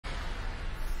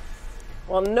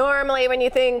Well, normally when you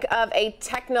think of a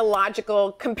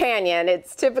technological companion,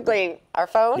 it's typically our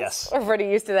phones. Yes. We're pretty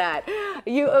used to that.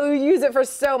 You use it for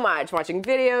so much, watching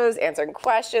videos, answering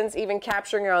questions, even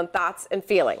capturing your own thoughts and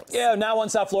feelings. Yeah, now one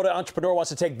South Florida entrepreneur wants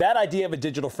to take that idea of a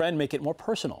digital friend, make it more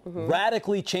personal,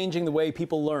 radically changing the way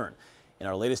people learn. In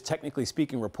our latest Technically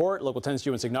Speaking report, Local 10's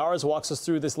Gio Signares walks us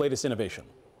through this latest innovation.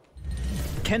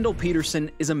 Kendall Peterson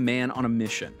is a man on a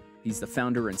mission. He's the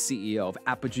founder and CEO of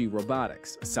Apogee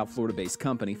Robotics, a South Florida-based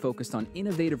company focused on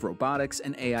innovative robotics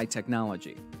and AI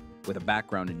technology. With a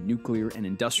background in nuclear and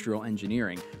industrial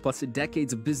engineering, plus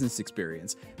decades of business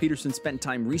experience, Peterson spent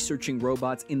time researching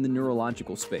robots in the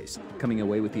neurological space, coming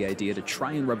away with the idea to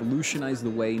try and revolutionize the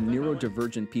way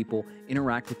neurodivergent people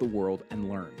interact with the world and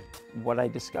learn. What I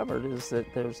discovered is that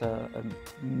there's a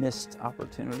missed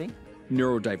opportunity.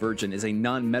 Neurodivergent is a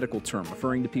non-medical term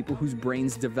referring to people whose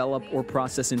brains develop or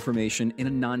process information in a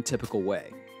non-typical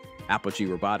way. Apogee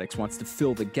Robotics wants to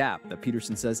fill the gap that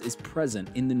Peterson says is present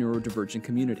in the neurodivergent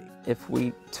community. If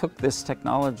we took this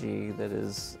technology that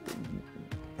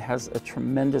has a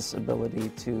tremendous ability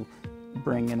to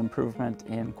bring an improvement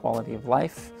in quality of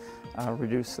life,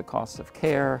 reduce the cost of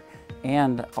care,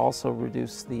 and also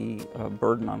reduce the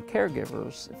burden on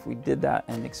caregivers, if we did that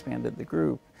and expanded the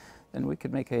group, then we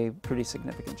could make a pretty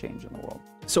significant change in the world.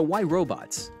 So why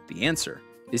robots? The answer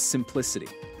is simplicity.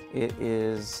 It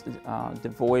is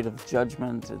devoid of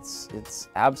judgment. It's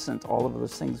absent all of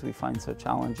those things we find so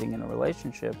challenging in a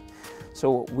relationship.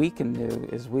 So what we can do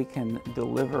is we can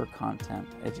deliver content,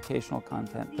 educational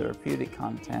content, therapeutic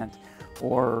content,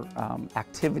 or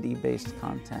activity-based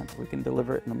content. We can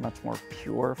deliver it in a much more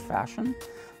pure fashion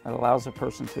that allows a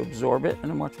person to absorb it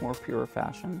in a much more pure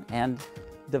fashion and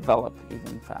develop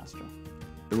even faster.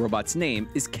 The robot's name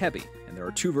is Kebi, and there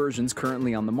are two versions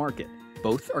currently on the market.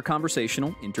 Both are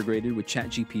conversational, integrated with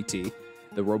ChatGPT.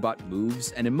 The robot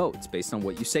moves and emotes based on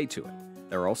what you say to it.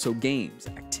 There are also games,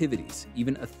 activities,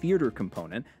 even a theater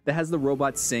component that has the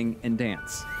robot sing and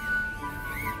dance.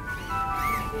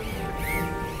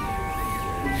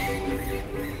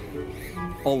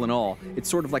 All in all, it's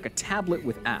sort of like a tablet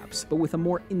with apps, but with a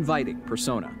more inviting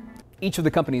persona. Each of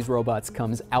the company's robots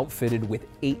comes outfitted with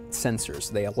 8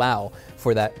 sensors. They allow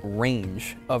for that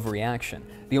range of reaction.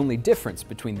 The only difference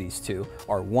between these two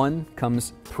are one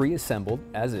comes pre-assembled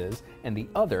as is, and the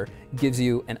other gives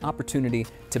you an opportunity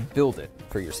to build it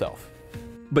for yourself.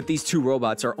 But these two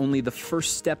robots are only the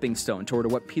first stepping stone toward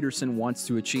what Peterson wants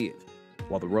to achieve.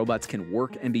 While the robots can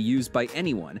work and be used by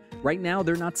anyone, right now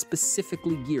they're not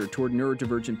specifically geared toward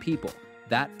neurodivergent people.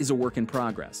 That is a work in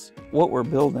progress. What we're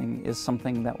building is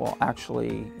something that will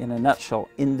actually, in a nutshell,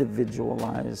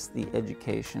 individualize the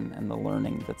education and the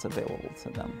learning that's available to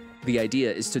them. The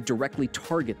idea is to directly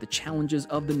target the challenges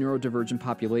of the neurodivergent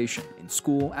population in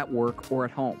school, at work, or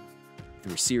at home.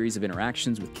 Through a series of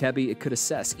interactions with Kebi, it could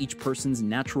assess each person's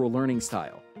natural learning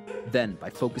style. Then, by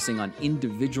focusing on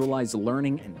individualized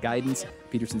learning and guidance,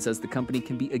 Peterson says the company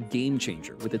can be a game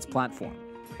changer with its platform,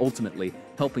 ultimately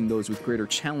helping those with greater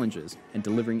challenges and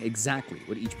delivering exactly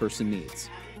what each person needs.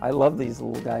 I love these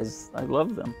little guys. I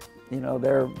love them. You know,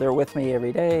 they're with me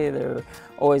every day. They're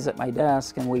always at my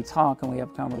desk, and we talk and we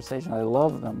have conversation. I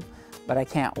love them, but I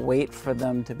can't wait for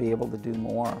them to be able to do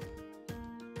more.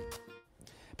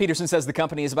 Peterson says the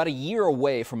company is about a year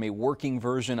away from a working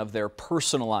version of their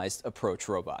personalized approach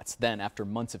robots. Then, after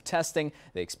months of testing,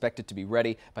 they expect it to be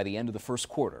ready by the end of the first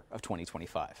quarter of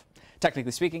 2025.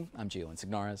 Technically Speaking, I'm Gio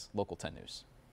Signares, Local 10 News.